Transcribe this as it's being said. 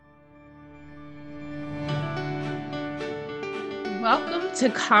Welcome to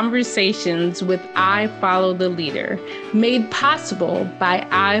Conversations with I Follow the Leader, made possible by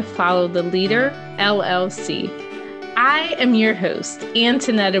I Follow the Leader, LLC. I am your host,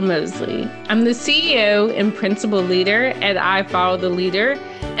 Antonetta Mosley. I'm the CEO and principal leader at I Follow the Leader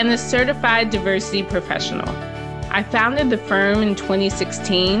and a certified diversity professional. I founded the firm in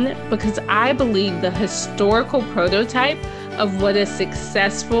 2016 because I believe the historical prototype of what a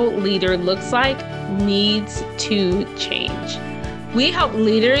successful leader looks like needs to change. We help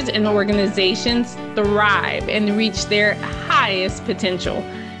leaders and organizations thrive and reach their highest potential.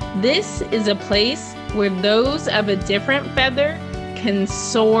 This is a place where those of a different feather can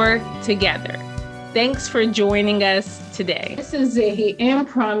soar together. Thanks for joining us today. This is an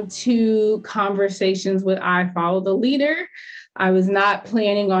impromptu Conversations with I Follow the Leader. I was not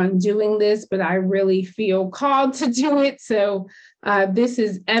planning on doing this, but I really feel called to do it. So this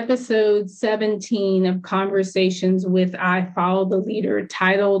is episode 17 of Conversations with I Follow the Leader,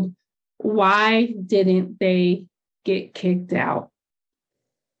 titled, Why Didn't They Get Kicked Out?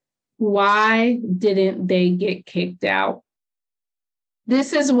 Why didn't they get kicked out?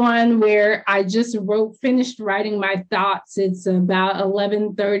 This is one where I just finished writing my thoughts. It's about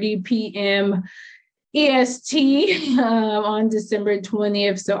 11:30 p.m. EST on December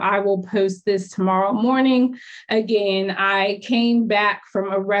 20th. So I will post this tomorrow morning. Again, I came back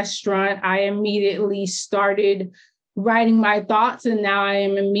from a restaurant. I immediately started writing my thoughts, and now I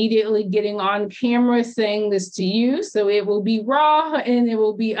am immediately getting on camera saying this to you. So it will be raw and it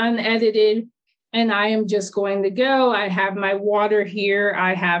will be unedited. And I am just going to go. I have my water here.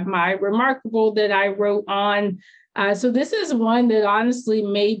 I have my Remarkable that I wrote on. So this is one that honestly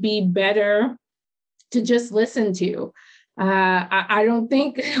may be better to just listen to. I don't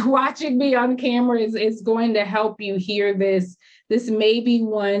think watching me on camera is going to help you hear this. This may be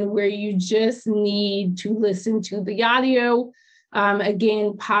one where you just need to listen to the audio.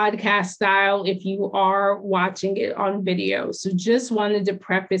 Again, podcast style if you are watching it on video. So just wanted to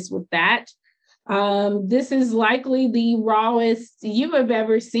preface with that. This is likely the rawest you have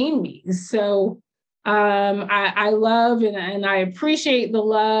ever seen me. So I love and I appreciate the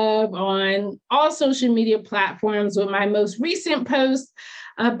love on all social media platforms with my most recent post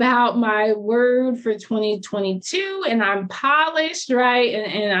about my word for 2022. And I'm polished, right?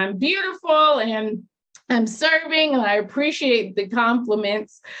 And I'm beautiful and I'm serving, and I appreciate the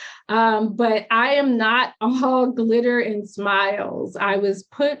compliments. But I am not all glitter and smiles. I was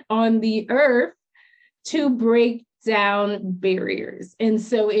put on the earth to break down barriers. And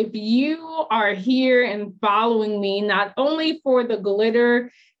so if you are here and following me, not only for the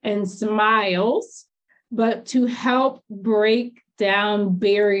glitter and smiles, but to help break down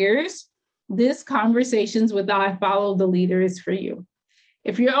barriers, this Conversations with I Follow the Leader is for you.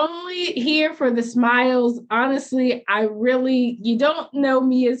 If you're only here for the smiles, honestly, you don't know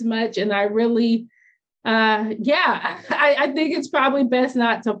me as much, and I really I think it's probably best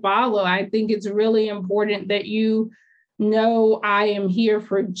not to follow. I think it's really important that you know I am here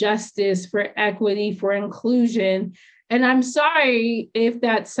for justice, for equity, for inclusion. And I'm sorry if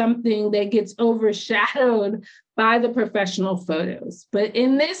that's something that gets overshadowed by the professional photos. But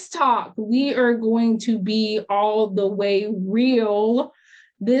in this talk, we are going to be all the way real.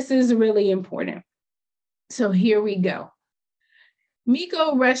 This is really important. So here we go.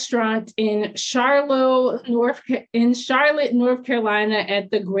 Miko Restaurant in Charlotte, North Carolina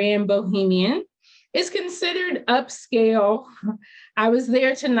at the Grand Bohemian is considered upscale. I was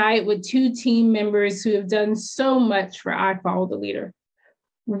there tonight with two team members who have done so much for I Follow the Leader.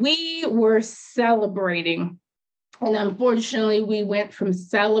 We were celebrating, and unfortunately, we went from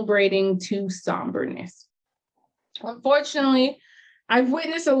celebrating to somberness. Unfortunately, I've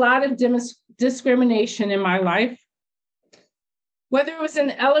witnessed a lot of discrimination in my life. Whether it was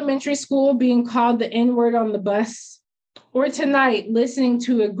in elementary school being called the N-word on the bus, or tonight listening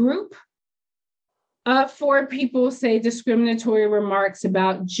to a group of 4 people say discriminatory remarks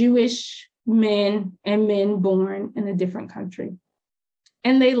about Jewish men and men born in a different country.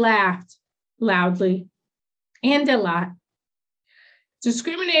 And they laughed loudly and a lot.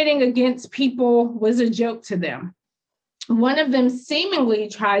 Discriminating against people was a joke to them. One of them seemingly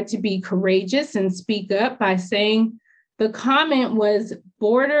tried to be courageous and speak up by saying the comment was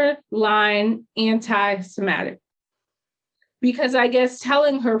borderline anti-Semitic, because I guess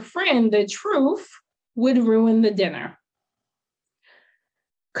telling her friend the truth would ruin the dinner.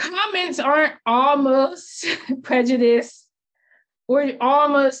 Comments aren't almost prejudiced or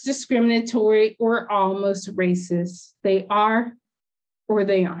almost discriminatory or almost racist. They are or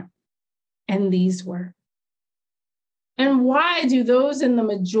they aren't. And these were. And why do those in the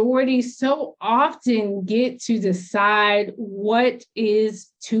majority so often get to decide what is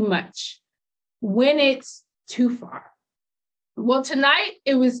too much when it's too far? Well, tonight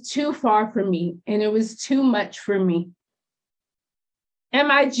it was too far for me and it was too much for me. Am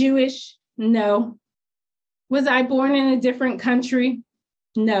I Jewish? No. Was I born in a different country?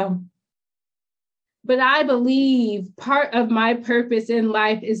 No. But I believe part of my purpose in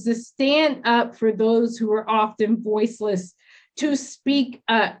life is to stand up for those who are often voiceless, to speak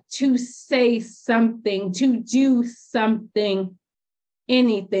up, to say something, to do something,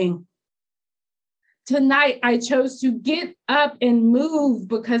 anything. Tonight, I chose to get up and move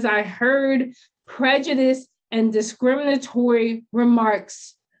because I heard prejudice and discriminatory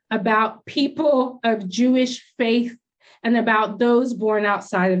remarks about people of Jewish faith and about those born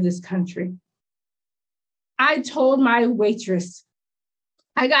outside of this country. I told my waitress,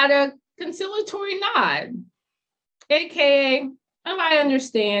 I got a conciliatory nod, AKA, I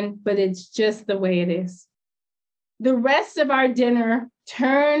understand, but it's just the way it is. The rest of our dinner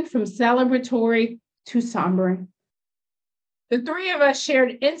turned from celebratory to sombering. The three of us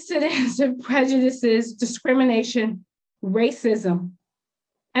shared incidents of prejudices, discrimination, racism.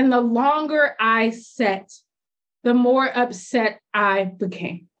 And the longer I sat, the more upset I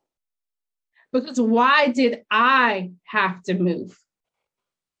became. Because why did I have to move?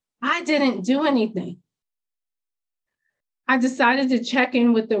 I didn't do anything. I decided to check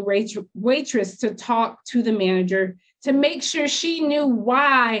in with the waitress to talk to the manager to make sure she knew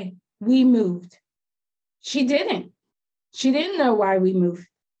why we moved. She didn't. She didn't know why we moved.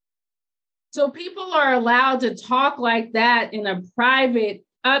 So people are allowed to talk like that in a private,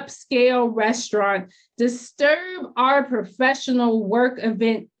 upscale restaurant, disturb our professional work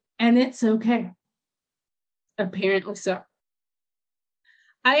event, and it's okay. Apparently so.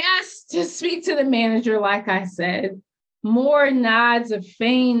 I asked to speak to the manager, like I said, more nods of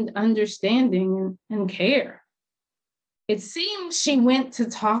feigned understanding and care. It seems she went to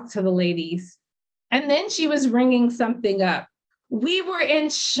talk to the ladies, and then she was ringing something up. We were in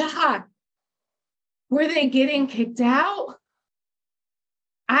shock. Were they getting kicked out?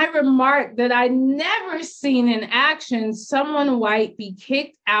 I remarked that I'd never seen in action someone white be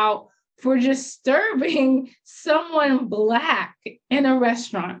kicked out for disturbing someone Black in a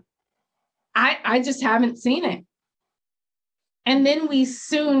restaurant. I just haven't seen it. And then we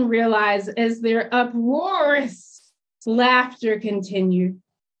soon realized, as their uproarious laughter continued,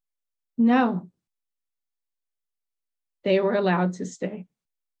 no, they were allowed to stay.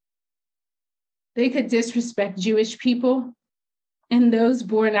 They could disrespect Jewish people and those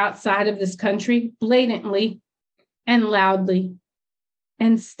born outside of this country blatantly and loudly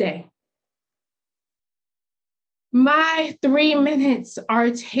and stay. My 3 minutes,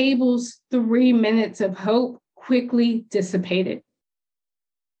 our table's 3 minutes of hope quickly dissipated.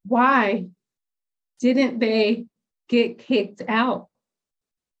 Why didn't they get kicked out?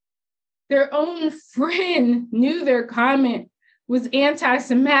 Their own friend knew their comment was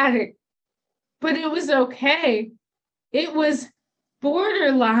anti-Semitic, but it was okay. It was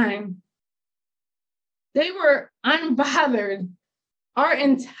borderline. They were unbothered. Our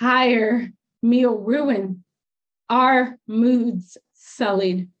entire meal ruined. Our moods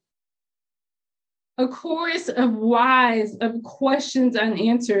sullied. A chorus of whys, of questions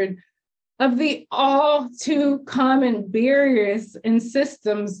unanswered, of the all too common barriers and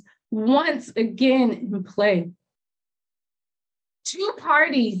systems once again in play. Two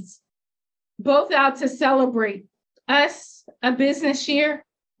parties, both out to celebrate, us a business year,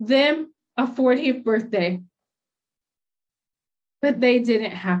 them a 40th birthday. But they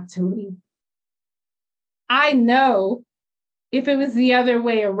didn't have to leave. I know if it was the other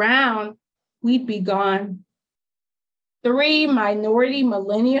way around, we'd be gone. 3 minority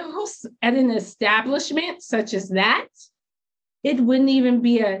millennials at an establishment such as that, it wouldn't even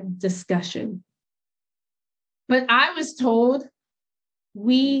be a discussion. But I was told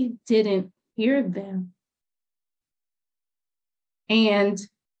we didn't hear them. And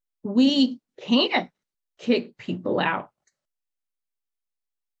we can't kick people out.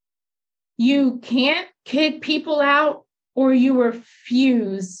 You can't kick people out, or you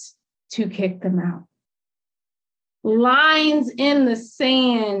refuse to kick them out. Lines in the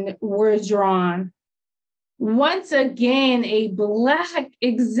sand were drawn. Once again, a Black,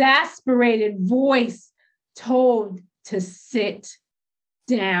 exasperated voice told to sit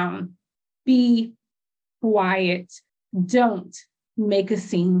down, be quiet, don't make a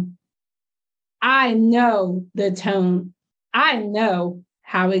scene. I know the tone. I know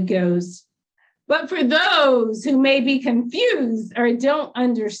how it goes. But for those who may be confused or don't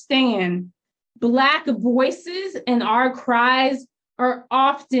understand, Black voices and our cries are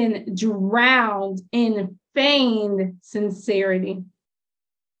often drowned in feigned sincerity.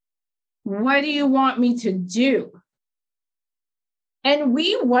 What do you want me to do? And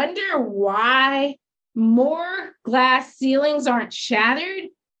we wonder why more glass ceilings aren't shattered,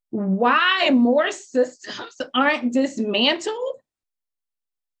 why more systems aren't dismantled.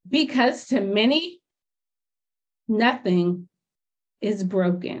 Because to many, nothing is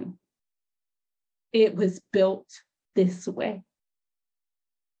broken. It was built this way.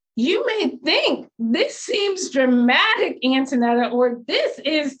 You may think this seems dramatic, Antonetta, or this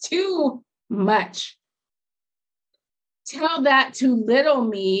is too much. Tell that to little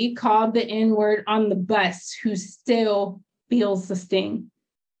me called the N-word on the bus who still feels the sting.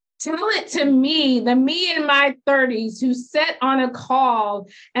 Tell it to me, the me in my 30s who sat on a call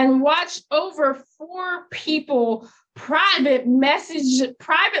and watched over 4 people privately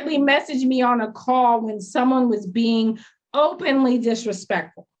message me on a call when someone was being openly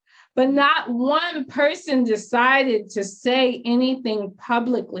disrespectful. But not one person decided to say anything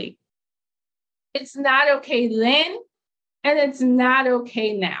publicly. It's not okay then, and it's not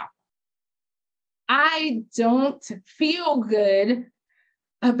okay now. I don't feel good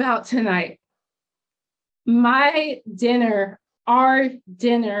about tonight. My dinner, our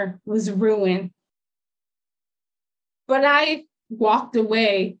dinner was ruined. But I walked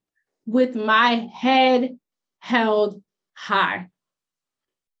away with my head held high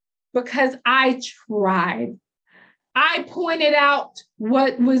because I tried. I pointed out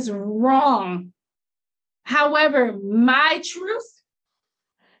what was wrong. However, my truth,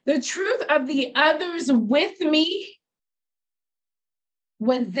 the truth of the others with me,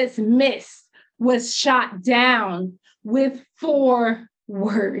 was dismissed, was shot down with 4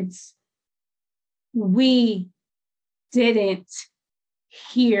 words. We didn't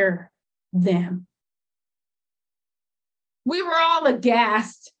hear them. We were all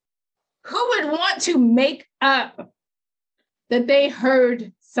aghast. Who would want to make up that they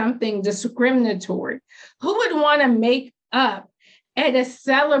heard something discriminatory? Who would want to make up at a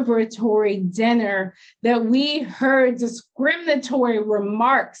celebratory dinner that we heard discriminatory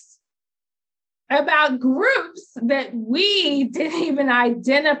remarks about groups that we didn't even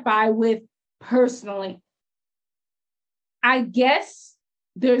identify with personally? I guess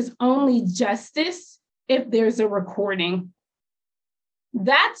there's only justice if there's a recording.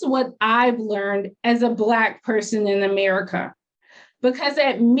 That's what I've learned as a Black person in America. Because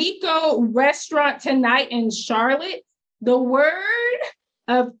at Miko Restaurant tonight in Charlotte, the word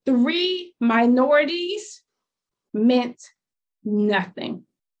of 3 minorities meant nothing.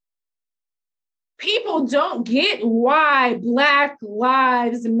 People don't get why Black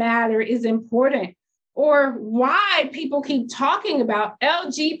Lives Matter is important, or why people keep talking about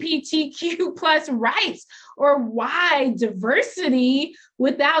LGBTQ plus rights, or why diversity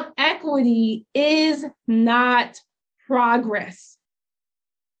without equity is not progress.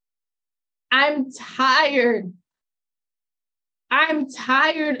 I'm tired. I'm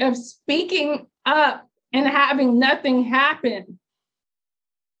tired of speaking up and having nothing happen.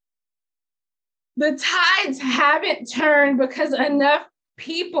 The tides haven't turned because enough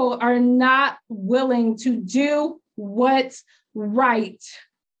people are not willing to do what's right,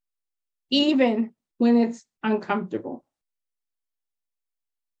 even when it's uncomfortable.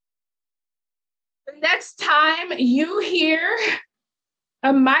 The next time you hear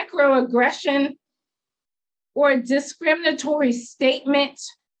a microaggression or a discriminatory statement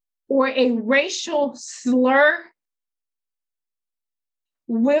or a racial slur,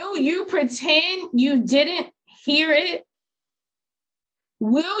 will you pretend you didn't hear it?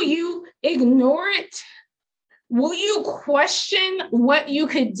 Will you ignore it? Will you question what you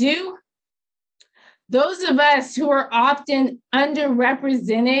could do? Those of us who are often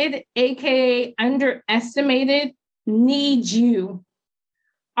underrepresented, AKA underestimated, need you.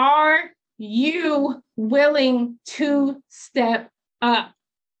 Are you willing to step up?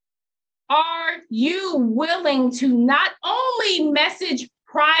 Are you willing to not only message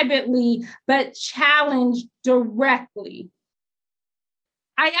privately, but challenge directly?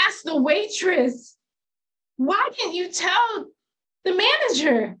 I asked the waitress, why didn't you tell the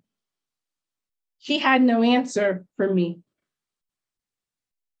manager? She had no answer for me.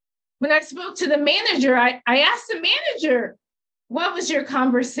 When I spoke to the manager, I asked the manager, what was your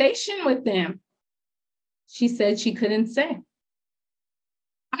conversation with them? She said she couldn't say.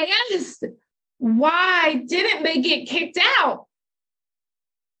 I asked, why didn't they get kicked out?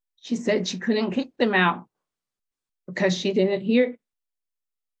 She said she couldn't kick them out because she didn't hear.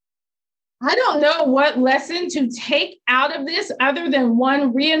 I don't know what lesson to take out of this other than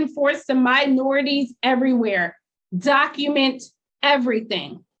one, reinforce the minorities everywhere. Document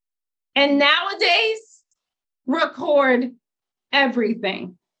everything. And nowadays, record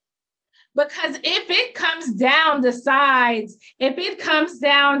everything. Because if it comes down to sides, if it comes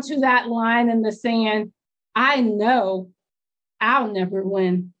down to that line in the sand, I know I'll never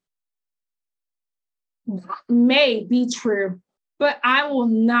win. That may be true, but I will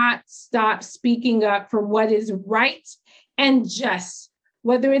not stop speaking up for what is right and just,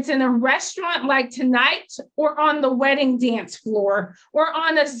 whether it's in a restaurant like tonight or on the wedding dance floor or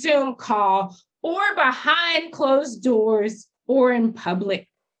on a Zoom call or behind closed doors or in public.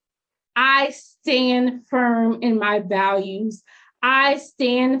 I stand firm in my values. I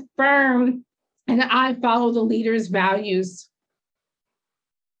stand firm and I follow the leader's values.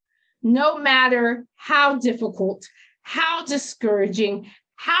 No matter how difficult, how discouraging,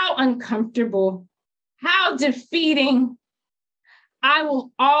 how uncomfortable, how defeating, I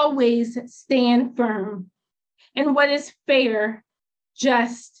will always stand firm in what is fair,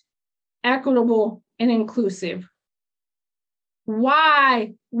 just, equitable, and inclusive.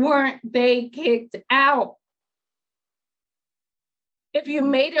 Why weren't they kicked out? If you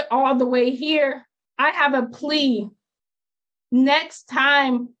made it all the way here, I have a plea. Next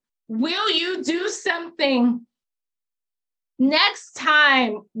time, will you do something? Next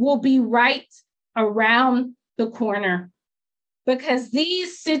time will be right around the corner, because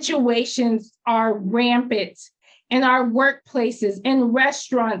these situations are rampant in our workplaces, in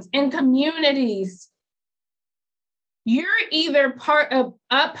restaurants, in communities. You're either part of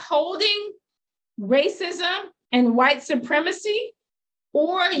upholding racism and white supremacy,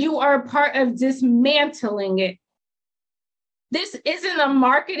 or you are part of dismantling it. This isn't a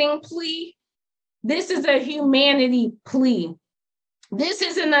marketing plea. This is a humanity plea. This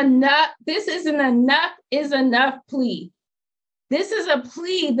isn't enough is enough plea. This is a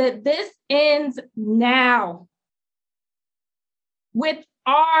plea that this ends now with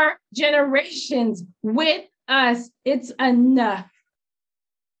our generations, with us. It's enough.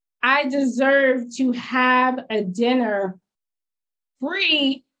 I deserve to have a dinner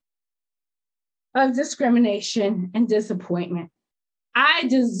free of discrimination and disappointment. I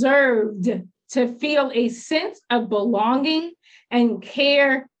deserved to feel a sense of belonging and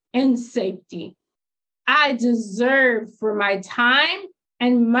care and safety. I deserve for my time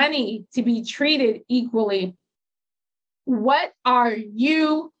and money to be treated equally. What are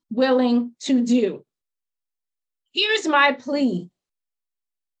you willing to do? Here's my plea.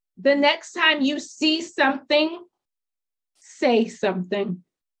 The next time you see something, say something.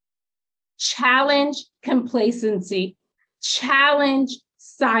 Challenge complacency. Challenge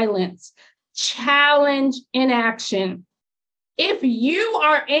silence. Challenge inaction. If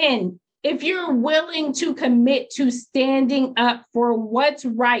you're willing to commit to standing up for what's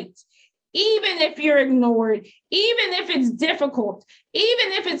right, even if you're ignored, even if it's difficult,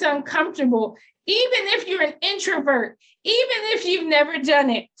 even if it's uncomfortable, even if you're an introvert, even if you've never done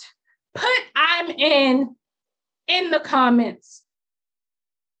it, put "I'm in the comments.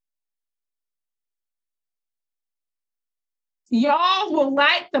 Y'all will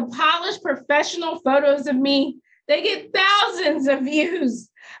like the polished professional photos of me. They get thousands of views.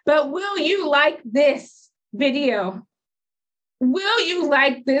 But will you like this video? Will you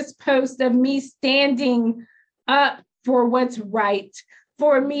like this post of me standing up for what's right,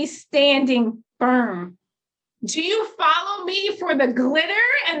 for me standing firm? Do you follow me for the glitter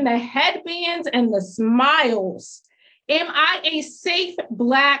and the headbands and the smiles? Am I a safe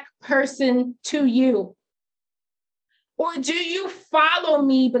Black person to you? Or do you follow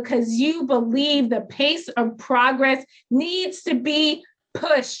me because you believe the pace of progress needs to be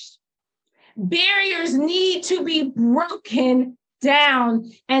pushed? Barriers need to be broken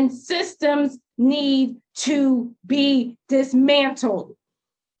down and systems need to be dismantled.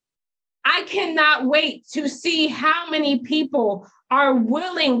 I cannot wait to see how many people are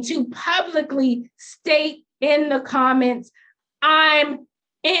willing to publicly state in the comments, "I'm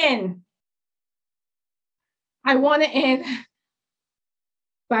in." I want to end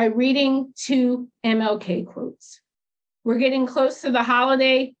by reading two MLK quotes. We're getting close to the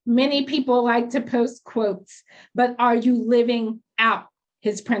holiday. Many people like to post quotes, but are you living out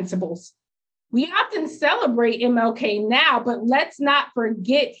his principles? We often celebrate MLK now, but let's not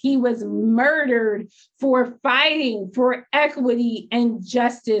forget he was murdered for fighting for equity and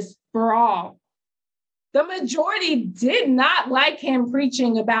justice for all. The majority did not like him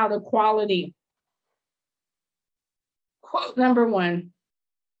preaching about equality. Quote number one,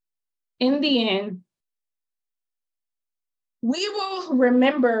 in the end, we will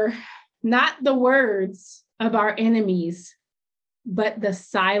remember not the words of our enemies, but the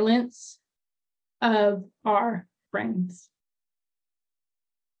silence of our friends.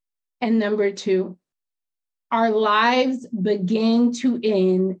 And number 2, our lives begin to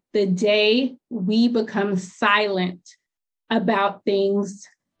end the day we become silent about things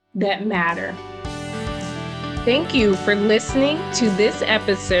that matter. Thank you for listening to this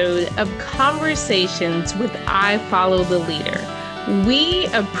episode of Conversations with I Follow the Leader. We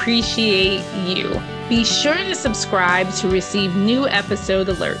appreciate you. Be sure to subscribe to receive new episode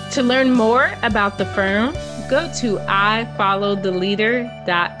alerts. To learn more about the firm, go to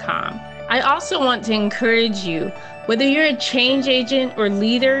ifollowtheleader.com. I also want to encourage you, whether you're a change agent or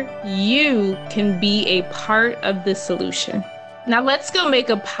leader, you can be a part of the solution. Now let's go make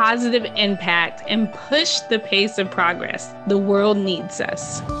a positive impact and push the pace of progress. The world needs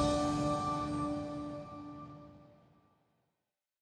us.